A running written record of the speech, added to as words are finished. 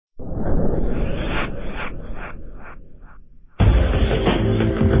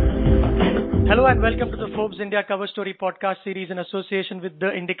and welcome to the Forbes India Cover Story podcast series in association with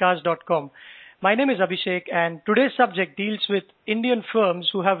theindicars.com. My name is Abhishek, and today's subject deals with Indian firms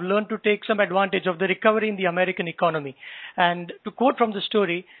who have learned to take some advantage of the recovery in the American economy. And to quote from the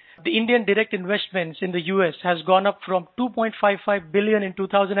story, the Indian direct investments in the US has gone up from 2.55 billion in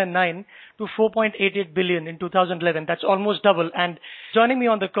 2009 to 4.88 billion in 2011. That's almost double. And joining me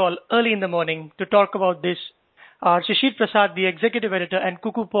on the call early in the morning to talk about this are Shishir Prasad, the executive editor, and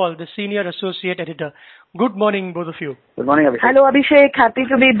Cuckoo Paul, the senior associate editor. Good morning, both of you. Good morning, Abhishek. Hello, Abhishek. Happy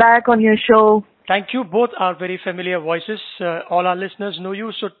to be back on your show. Thank you. Both are very familiar voices. All our listeners know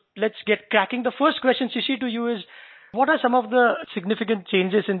you. So let's get cracking. The first question, Shishir, to you is, what are some of the significant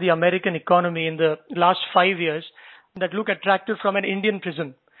changes in the American economy in the last 5 years that look attractive from an Indian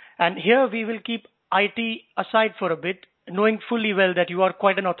prism? And here we will keep IT aside for a bit, knowing fully well that you are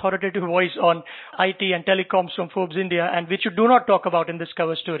quite an authoritative voice on IT and telecoms from Forbes India, and which you do not talk about in this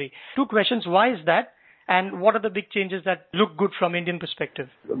cover story. Two questions. Why is that? And what are the big changes that look good from Indian perspective?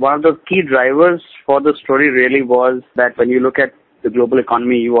 One of the key drivers for the story really was that when you look at the global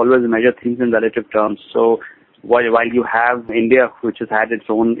economy, you always measure things in relative terms. So while you have India, which has had its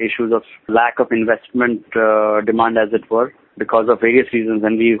own issues of lack of investment demand, as it were, because of various reasons,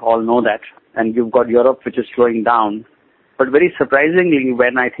 and we all know that, and you've got Europe, which is slowing down. But very surprisingly,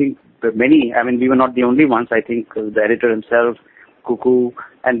 when I think we were not the only ones, I think the editor himself, Cuckoo,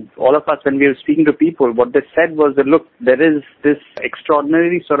 and all of us, when we were speaking to people, what they said was that, look, there is this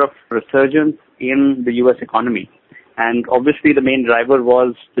extraordinary sort of resurgence in the US economy. And obviously the main driver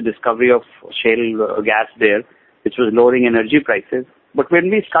was the discovery of shale gas there, which was lowering energy prices. But when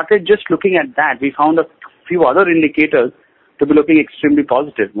we started just looking at that, we found a few other indicators to be looking extremely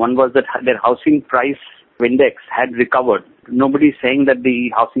positive. One was that their housing price index had recovered. Nobody's saying that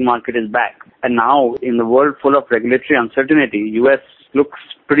the housing market is back. And now, in the world full of regulatory uncertainty, US looks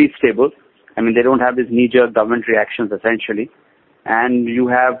pretty stable. They don't have these knee-jerk government reactions, essentially. And you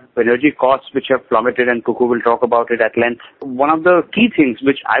have energy costs which have plummeted, and Cuckoo will talk about it at length. One of the key things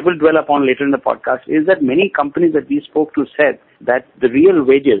which I will dwell upon later in the podcast is that many companies that we spoke to said that the real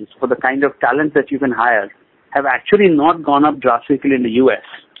wages for the kind of talent that you can hire have actually not gone up drastically in the US.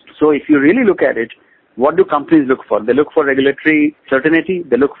 So if you really look at it, what do companies look for? They look for regulatory certainty,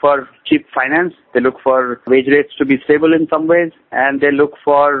 they look for cheap finance, they look for wage rates to be stable in some ways, and they look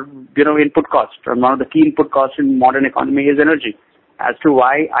for, input costs. And one of the key input costs in modern economy is energy. As to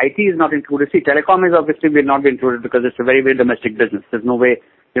why IT is not included, telecom is obviously will not be included because it's a very, very domestic business. There's no way,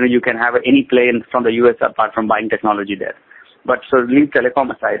 you can have any play from the US apart from buying technology there. But so leave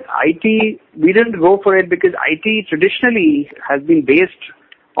telecom aside. IT, we didn't go for it because IT traditionally has been based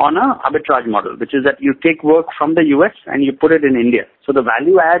on a arbitrage model, which is that you take work from the US and you put it in India. So the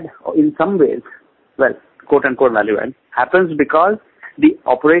value add in some ways, quote unquote value add, happens because the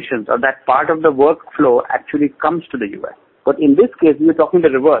operations or that part of the workflow actually comes to the US. But in this case, we're talking the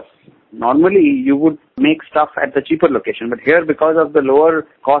reverse. Normally, you would make stuff at the cheaper location. But here, because of the lower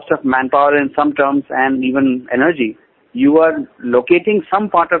cost of manpower in some terms and even energy, you are locating some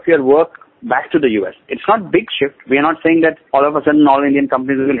part of your work back to the US. It's not big shift. We are not saying that all of a sudden all Indian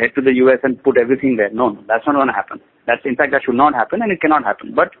companies will head to the US and put everything there. No, that's not going to happen. In fact, that should not happen and it cannot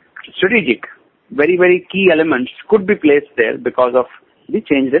happen. But strategic, very, very key elements could be placed there because of the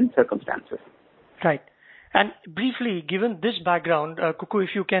change in circumstances. Right. And briefly, given this background, Cuckoo,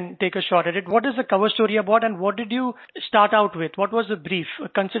 if you can take a shot at it, what is the cover story about and what did you start out with? What was the brief,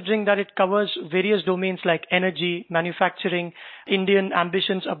 considering that it covers various domains like energy, manufacturing, Indian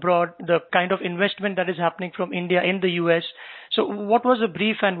ambitions abroad, the kind of investment that is happening from India in the US? So what was the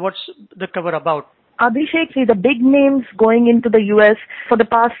brief and what's the cover about? Abhishek, see, the big names going into the US for the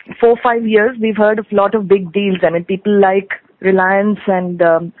past 4-5 years, we've heard of a lot of big deals. People like Reliance and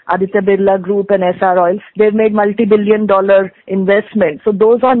Aditya Birla Group and SR Oils, they've made multi-billion-dollar investments. So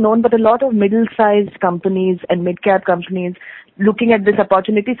those are known, but a lot of middle-sized companies and mid-cap companies looking at this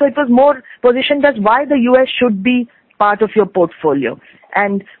opportunity. So it was more positioned as why the US should be part of your portfolio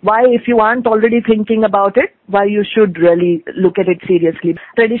and why, if you aren't already thinking about it, why you should really look at it seriously.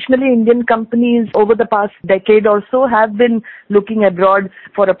 Traditionally, Indian companies over the past decade or so have been looking abroad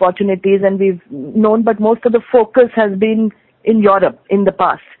for opportunities, and we've known, but most of the focus has been in Europe in the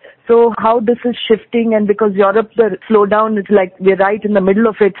past. So how this is shifting, and because Europe, the slowdown is like we're right in the middle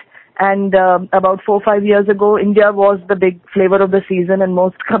of it. And about 4 or 5 years ago, India was the big flavor of the season, and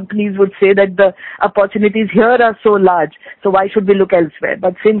most companies would say that the opportunities here are so large, so why should we look elsewhere?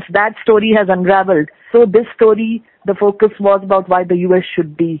 But since that story has unraveled, so this story, the focus was about why the US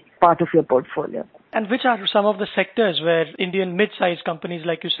should be part of your portfolio. And which are some of the sectors where Indian mid-sized companies,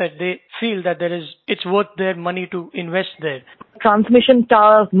 like you said, they feel that it's worth their money to invest there? transmission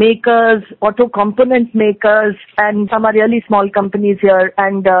tower makers, auto component makers, and some are really small companies here,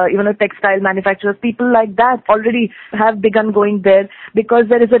 and even textile manufacturers. People like that already have begun going there because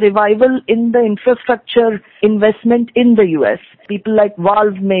there is a revival in the infrastructure investment in the US. People like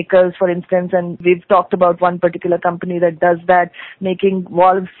valve makers, for instance, and we've talked about one particular company that does that, making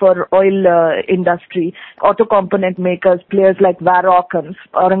valves for oil industry. Auto component makers, players like Varroc,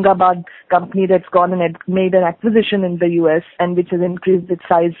 Aurangabad company that's gone and made an acquisition in the US and which has increased its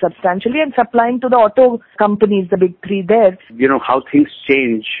size substantially and supplying to the auto companies, the big three there. How things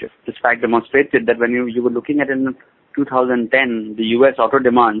change. This fact demonstrated that when you were looking at it in 2010, the US auto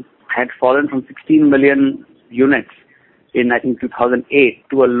demand had fallen from 16 million units in, I think, 2008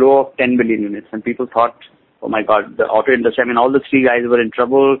 to a low of 10 million units. And people thought, oh my God, the auto industry, all the three guys were in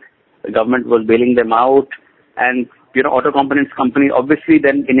trouble. The government was bailing them out. And, auto components companies obviously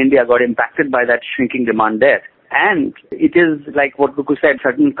then in India got impacted by that shrinking demand there. And it is like what Cuckoo said,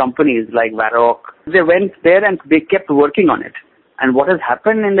 certain companies like Varroc, they went there and they kept working on it. And what has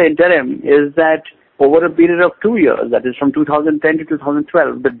happened in the interim is that over a period of 2 years, that is from 2010 to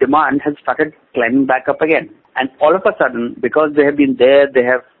 2012, the demand has started climbing back up again. And all of a sudden, because they have been there, they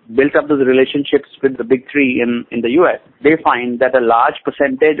have built up those relationships with the big three in the US, they find that a large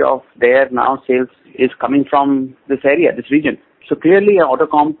percentage of their now sales is coming from this area, this region. So clearly,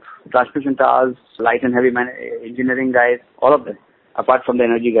 autocomp, transmission towers, light and heavy engineering guys, all of them, apart from the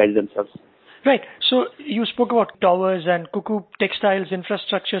energy guys themselves. Right. So you spoke about towers and Cuckoo textiles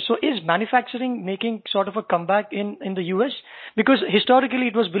infrastructure. So is manufacturing making sort of a comeback in the US? Because historically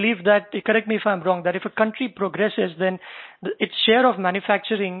it was believed that, correct me if I'm wrong, that if a country progresses, then its share of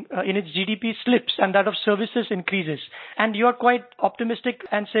manufacturing in its GDP slips and that of services increases. And you're quite optimistic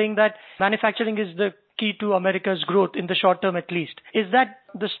and saying that manufacturing is the key to America's growth in the short term at least. Is that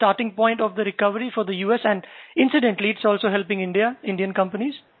the starting point of the recovery for the US? And incidentally, it's also helping Indian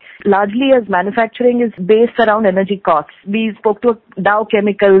companies? Largely as manufacturing is based around energy costs. We spoke to Dow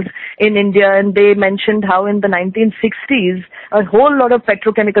Chemicals in India and they mentioned how in the 1960s, a whole lot of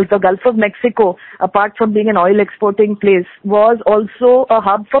petrochemicals, the Gulf of Mexico, apart from being an oil exporting place, was also a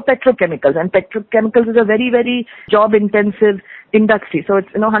hub for petrochemicals. And petrochemicals is a very, very job intensive industry. So it's,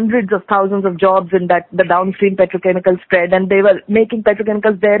 hundreds of thousands of jobs in that, the downstream petrochemical spread, and they were making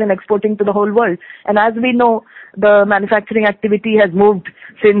petrochemicals there and exporting to the whole world. And as we know, the manufacturing activity has moved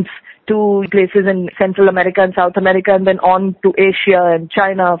since to places in Central America and South America and then on to Asia and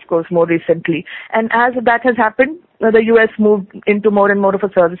China, of course, more recently. And as that has happened, the US moved into more and more of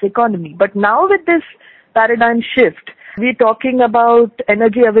a service economy. But now with this paradigm shift, we're talking about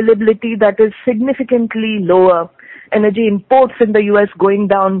energy availability that is significantly lower. Energy imports in the US going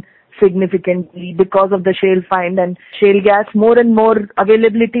down significantly because of the shale find and shale gas. More and more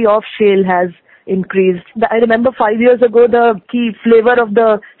availability of shale has increased. I remember 5 years ago, the key flavor of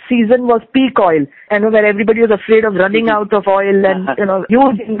the season was peak oil, and where everybody was afraid of running out of oil and,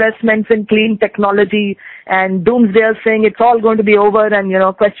 huge investments in clean technology and doomsday saying it's all going to be over and,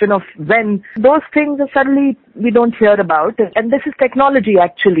 question of when. Those things are suddenly we don't hear about. And this is technology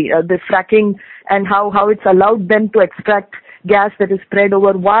actually, the fracking and how it's allowed them to extract gas that is spread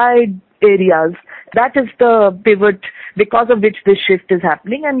over wide areas. That is the pivot because of which this shift is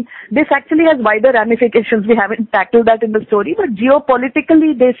happening. And this actually has wider ramifications. We haven't tackled that in the story, but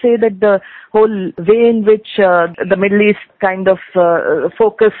geopolitically they say that the whole way in which the Middle East kind of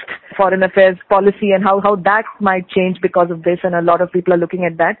focused foreign affairs policy and how that might change because of this, and a lot of people are looking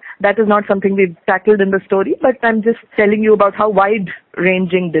at that. That is not something we've tackled in the story, but I'm just telling you about how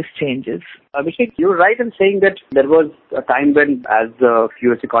wide-ranging this change is. Abhishek, you're right in saying that there was a time when, as the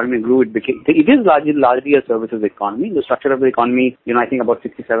US economy grew, it is largely a services economy. The structure of the economy, I think about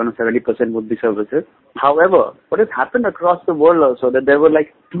 67 or 70% would be services. However, what has happened across the world also, that there were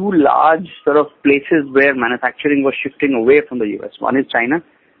like two large sort of places where manufacturing was shifting away from the US. One is China,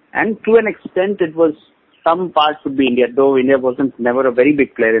 and to an extent it was some parts would be India, though India wasn't never a very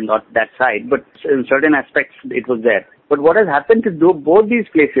big player in that side, but in certain aspects it was there. But what has happened to both these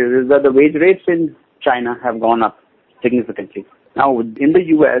places is that the wage rates in China have gone up significantly. Now, in the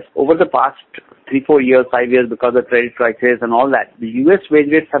US, over the past 3-4 years, 5 years, because of credit crisis and all that, the US wage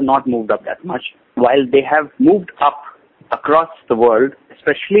rates have not moved up that much, while they have moved up across the world,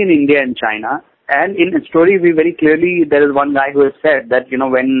 especially in India and China. And in the story, we very clearly, there is one guy who has said that,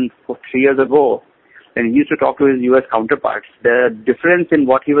 when 3 years ago, when he used to talk to his US counterparts, the difference in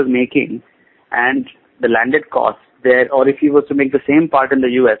what he was making and the landed costs there, or if he was to make the same part in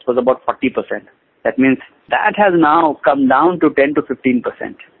the US, was about 40%. That means that has now come down to 10 to 15%.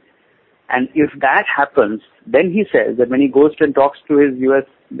 And if that happens, then he says that when he goes and talks to his US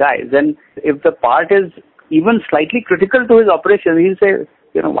guys, then if the part is even slightly critical to his operation, he'll say,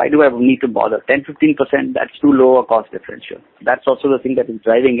 why do I need to bother? 10-15%, that's too low a cost differential. That's also the thing that is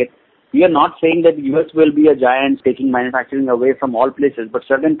driving it. We are not saying that the US will be a giant taking manufacturing away from all places, but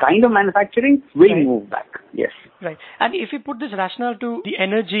certain kind of manufacturing will move back. Yes. Right. And if you put this rationale to the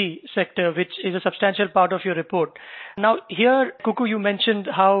energy sector, which is a substantial part of your report. Now here, Cuckoo, you mentioned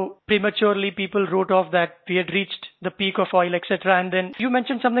how prematurely people wrote off that we had reached the peak of oil, etc. And then you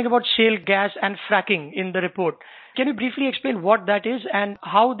mentioned something about shale gas and fracking in the report. Can you briefly explain what that is and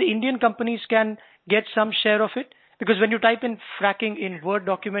how the Indian companies can get some share of it? Because when you type in fracking in Word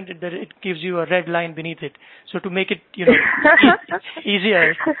document, it gives you a red line beneath it. So to make it,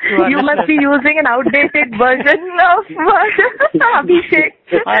 easier to you must be using an outdated version of Abhishek.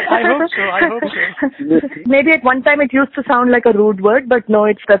 I hope so. Maybe at one time it used to sound like a rude word, but no,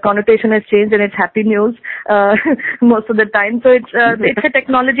 the connotation has changed and it's happy news most of the time. So it's a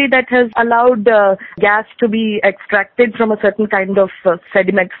technology that has allowed gas to be extracted from a certain kind of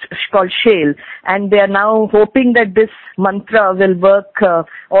sediment called shale, and they are now hoping that this mantra will work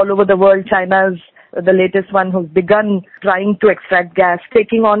all over the world. China's the latest one who's begun trying to extract gas.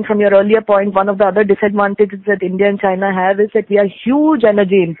 Taking on from your earlier point, one of the other disadvantages that India and China have is that we are huge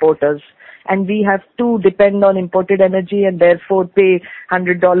energy importers. And we have to depend on imported energy and therefore pay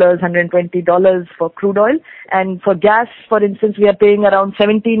 $100, $120 for crude oil. And for gas, for instance, we are paying around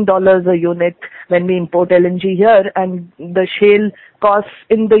 $17 a unit when we import LNG here. And the shale costs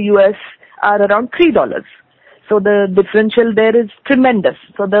in the US are around $3. So the differential there is tremendous.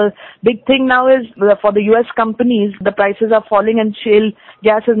 So the big thing now is for the US companies, the prices are falling and shale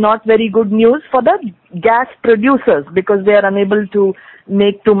gas is not very good news for the gas producers because they are unable to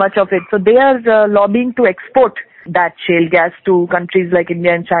make too much of it. So they are lobbying to export that shale gas to countries like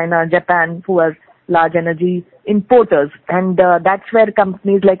India and China, Japan, who are large energy importers. And that's where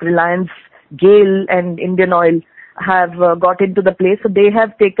companies like Reliance, GAIL and Indian Oil have got into the place. So they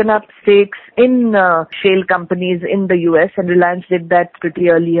have taken up stakes in shale companies in the US, and Reliance did that pretty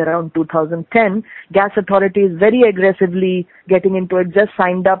early around 2010. Gas Authority is very aggressively getting into it, just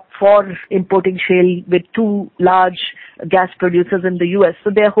signed up for importing shale with two large gas producers in the US. So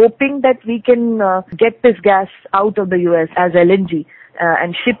they're hoping that we can get this gas out of the US as LNG.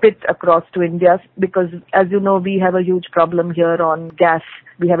 And ship it across to India because, as you know, we have a huge problem here on gas.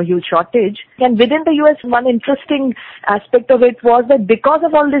 We have a huge shortage. And within the US, one interesting aspect of it was that because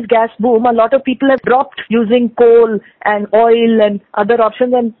of all this gas boom, a lot of people have dropped using coal and oil and other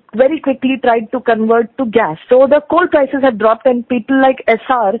options and very quickly tried to convert to gas. So the coal prices have dropped and people like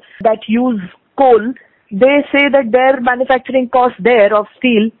SR that use coal, they say that their manufacturing costs there of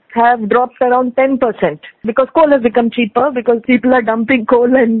steel have dropped around 10% because coal has become cheaper because people are dumping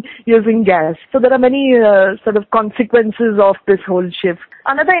coal and using gas. So there are many sort of consequences of this whole shift.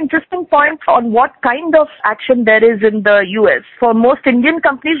 Another interesting point on what kind of action there is in the US. For most Indian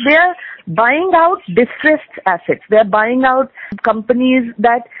companies, they are buying out distressed assets. They are buying out companies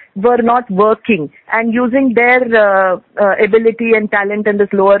that were not working and using their ability and talent and this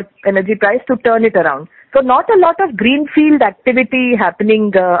lower energy price to turn it around. So not a lot of greenfield activity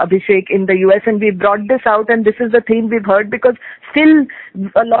happening, Abhishek, in the US, and we brought this out and this is the theme we've heard because still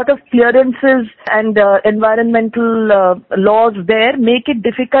a lot of clearances and environmental laws there make it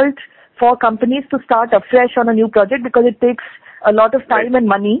difficult for companies to start afresh on a new project because it takes a lot of time and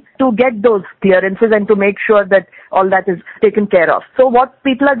money to get those clearances and to make sure that all that is taken care of. So what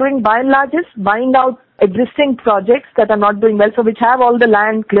people are doing by and large is buying out existing projects that are not doing well, so which have all the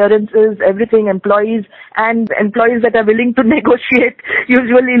land, clearances, everything, employees that are willing to negotiate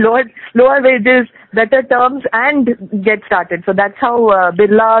usually lower wages, better terms and get started. So that's how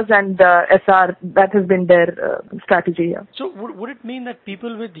Birlas and SR, that has been their strategy here. So would it mean that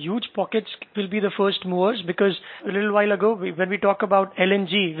people with huge pockets will be the first movers? Because a little while ago, when we talk about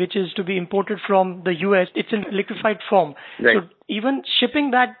LNG, which is to be imported from the US, it's in liquefied form. Right. So even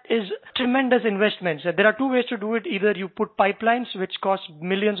shipping that is tremendous investments. There are two ways to do it. Either you put pipelines, which cost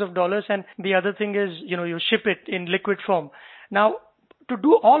millions of dollars, and the other thing is, you ship it in liquid form. Now, to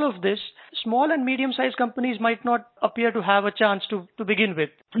do all of this, small and medium-sized companies might not appear to have a chance to begin with.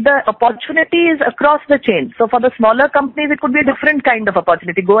 The opportunity is across the chain. So for the smaller companies, it could be a different kind of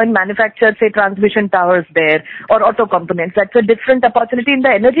opportunity. Go and manufacture, say, transmission towers there or auto components. That's a different opportunity. In the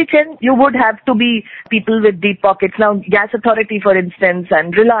energy chain, you would have to be people with deep pockets. Now, Gas Authority, for instance,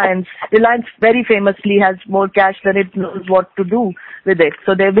 and Reliance very famously has more cash than it knows what to do with it.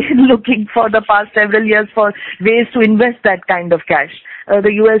 So they've been looking for the past several years for ways to invest that kind of cash.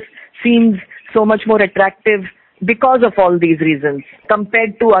 The US seems so much more attractive because of all these reasons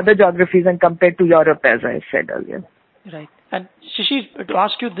compared to other geographies and compared to Europe, as I said earlier. Right. And Shishir, to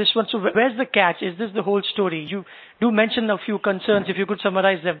ask you this one, so where's the catch? Is this the whole story? You do mention a few concerns, if you could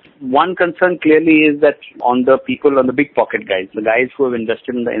summarize them. One concern clearly is that on the people, on the big pocket guys, the guys who have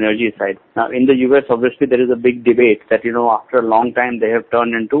invested in the energy side. Now, in the US, obviously, there is a big debate that, after a long time, they have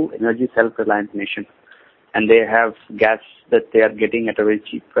turned into energy self-reliant nation. And they have gas that they are getting at a very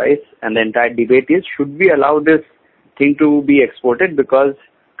cheap price. And the entire debate is, should we allow this thing to be exported? Because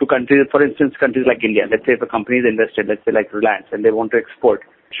to countries, for instance, countries like India, let's say if a company is invested, let's say like Reliance, and they want to export,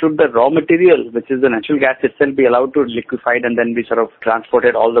 should the raw material, which is the natural gas itself, be allowed to liquefied and then be sort of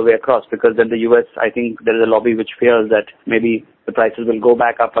transported all the way across? Because then the US, I think there is a lobby which fears that maybe the prices will go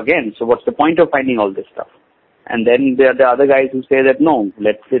back up again. So what's the point of finding all this stuff? And then there are the other guys who say that no,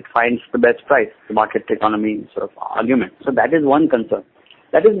 let it find the best price, the market economy sort of argument. So that is one concern.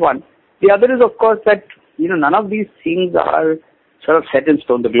 That is one. The other is, of course, that, none of these things are sort of set in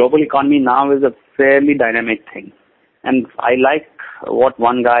stone. The global economy now is a fairly dynamic thing. And I like what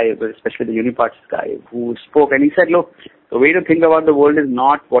one guy, especially the Uniparts guy, who spoke, and he said, look, the way to think about the world is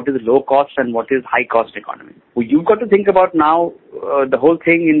not what is low cost and what is high cost economy. Well, you've got to think about now the whole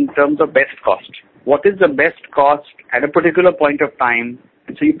thing in terms of best cost. What is the best cost at a particular point of time?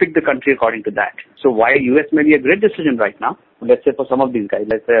 And so you pick the country according to that. So while US may be a great decision right now, let's say for some of these guys,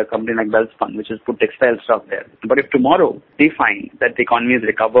 let's say a company like Welspun, which has put textile stuff there. But if tomorrow they find that the economy is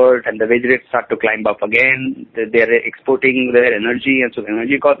recovered and the wage rates start to climb up again, they're exporting their energy and so the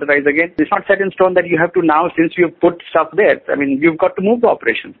energy costs rise again, it's not set in stone that you have to now, since you've put stuff there, you've got to move the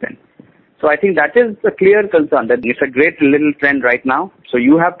operations then. So I think that is a clear concern, that it's a great little trend right now. So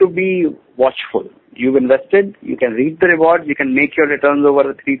you have to be watchful. You've invested, you can reap the rewards, you can make your returns over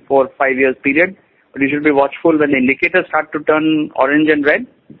a 3, 4, 5 years period, but you should be watchful when the indicators start to turn orange and red,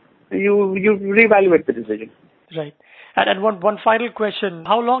 you reevaluate the decision. Right. And one final question.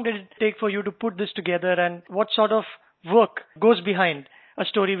 How long did it take for you to put this together, and what sort of work goes behind a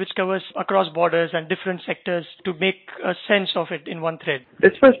story which covers across borders and different sectors to make a sense of it in one thread?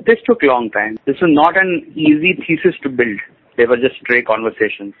 This took a long time. This was not an easy thesis to build. They were just stray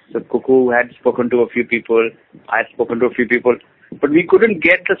conversations. So Cuckoo had spoken to a few people, I had spoken to a few people, but we couldn't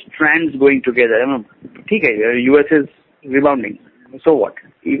get the strands going together. Okay, US is rebounding. So what?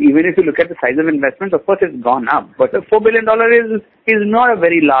 Even if you look at the size of investments, of course it's gone up, but the $4 billion is not a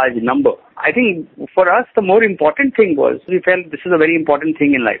very large number. I think for us, the more important thing was, we felt this is a very important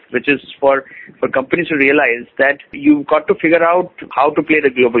thing in life, which is for companies to realize that you've got to figure out how to play the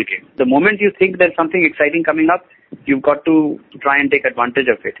global game. The moment you think there's something exciting coming up, you've got to try and take advantage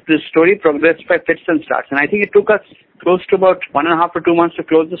of it. The story progressed by fits and starts, and I think it took us close to about 1.5 to 2 months to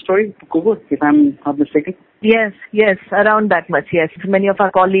close the story, Cuckoo, if I'm not mistaken. Yes, around that much, yes. Many of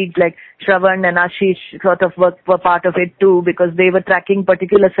our colleagues like Shravan and Ashish sort of were part of it too, because they were tracking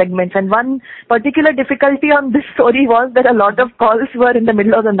particular segments. And one particular difficulty on this story was that a lot of calls were in the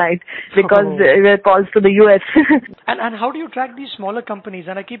middle of the night, because there were calls to the US. And how do you track these smaller companies?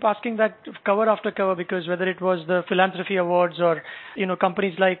 And I keep asking that cover after cover, because whether it was the Philanthropy Awards or,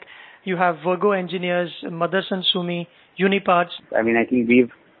 companies like you have Virgo Engineers, Motherson Sumi, Uniparts. I think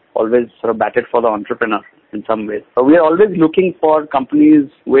we've always sort of batted for the entrepreneur in some ways. So we are always looking for companies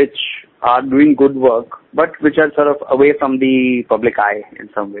which are doing good work, but which are sort of away from the public eye in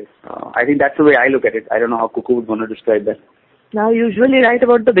some ways. I think that's the way I look at it. I don't know how Cuckoo would want to describe that. Now, I usually write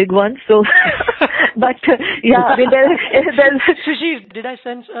about the big ones, so, but, yeah, there's... Shishir, did I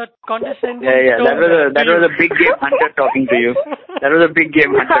sense a condescending Yeah, tone? that was a big game hunter talking to you. That was a big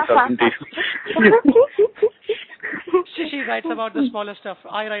game hunter talking to you. Shishir writes about the smaller stuff.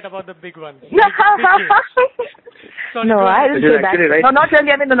 I write about the big ones. No, I didn't say that. Right. No, not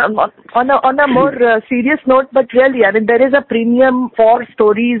really. On a more serious note, but really, there is a premium for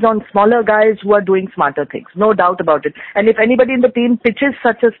stories on smaller guys who are doing smarter things. No doubt about it. And if anybody in the team pitches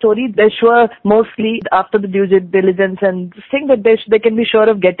such a story, they're sure, mostly after the due diligence and think that they can be sure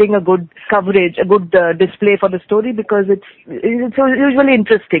of getting a good coverage, a good display for the story, because it's usually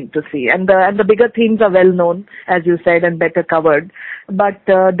interesting to see. And the bigger themes are well known, as you said, and better covered. But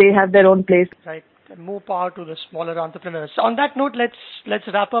they have their own place. Right. More power to the smaller entrepreneurs. On that note, let's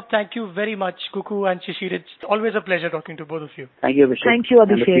wrap up. Thank you very much, Cuckoo and Shishir. It's always a pleasure talking to both of you. Thank you, Abhishek. Thank you,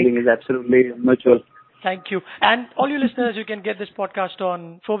 Abhishek. And the feeling is absolutely mutual. Thank you. And all you listeners, you can get this podcast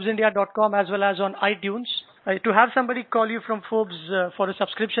on ForbesIndia.com as well as on iTunes. To have somebody call you from Forbes for a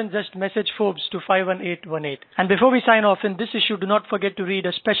subscription, just message Forbes to 51818. And before we sign off in this issue, do not forget to read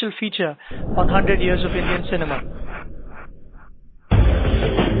a special feature on 100 years of Indian cinema.